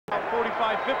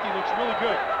45-50 looks really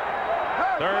good.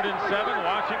 3rd and 7,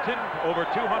 Washington, over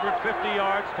 250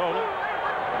 yards total.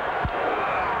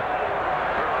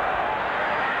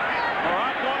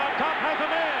 Frerotte going up top, has a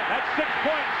man. That's 6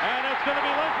 points, and it's going to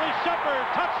be Leslie Shepard,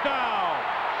 touchdown.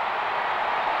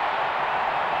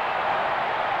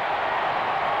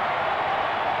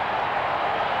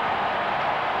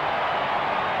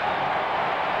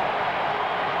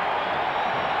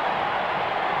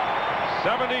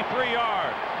 "73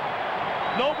 yards.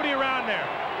 Nobody around there.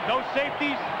 No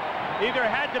safeties. Either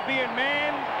had to be in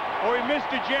man or he missed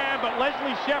a jam, but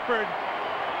Leslie Shepard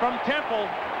from Temple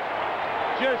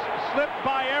just slipped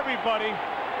by everybody.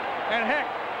 And heck,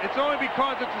 it's only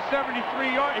because it's a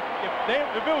 73-yard.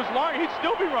 If it was long, he'd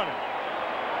still be running.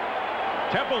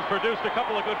 Temple's produced a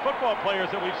couple of good football players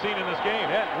that we've seen in this game.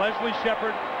 Yeah, Leslie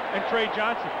Shepard and Trey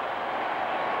Johnson.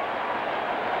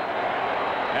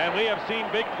 And we have seen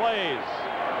big plays,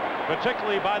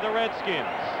 particularly by the Redskins,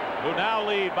 who now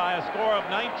lead by a score of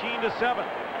 19-7.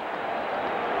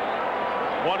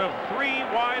 One of 3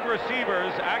 wide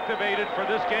receivers activated for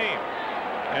this game,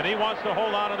 and he wants to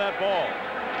hold on to that ball.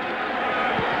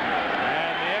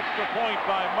 And the extra point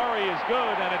by Murray is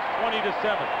good, and it's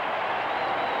 20-7.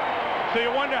 So you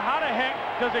wonder, how the heck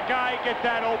does a guy get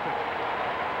that open?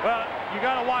 Well, you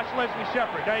got to watch Leslie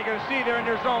Shepard. Now you're going to see they're in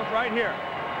their zones right here.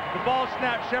 The ball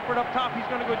snaps, Shepard up top. He's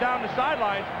going to go down the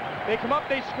sidelines. They come up,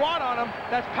 they squat on him.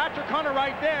 That's Patrick Hunter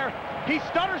right there. He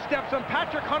stutter steps him.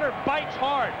 Patrick Hunter bites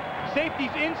hard.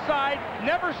 Safety's inside,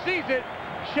 never sees it.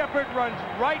 Shepard runs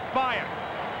right by him.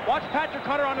 Watch Patrick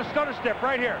Hunter on the stutter step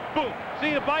right here. Boom.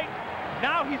 See the bite?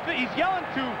 Now he's yelling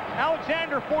to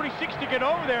Alexander 46 to get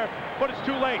over there, but it's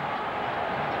too late.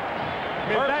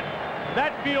 If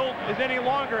that field is any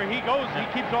longer, he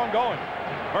keeps on going.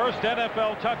 First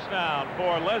NFL touchdown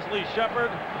for Leslie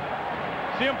Shepard.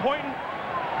 See him pointing?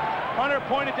 Hunter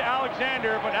pointed to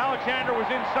Alexander, but Alexander was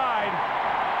inside,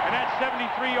 and that's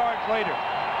 73 yards later.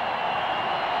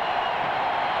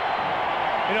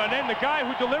 You know, and then the guy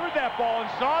who delivered that ball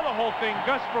and saw the whole thing,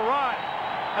 Gus Frerotte,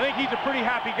 I think he's a pretty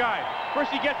happy guy.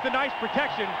 First he gets the nice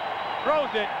protection,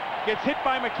 throws it, gets hit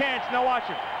by McCants. Now watch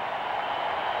him.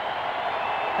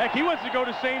 Heck, he wants to go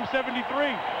to same 73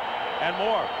 and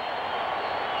more.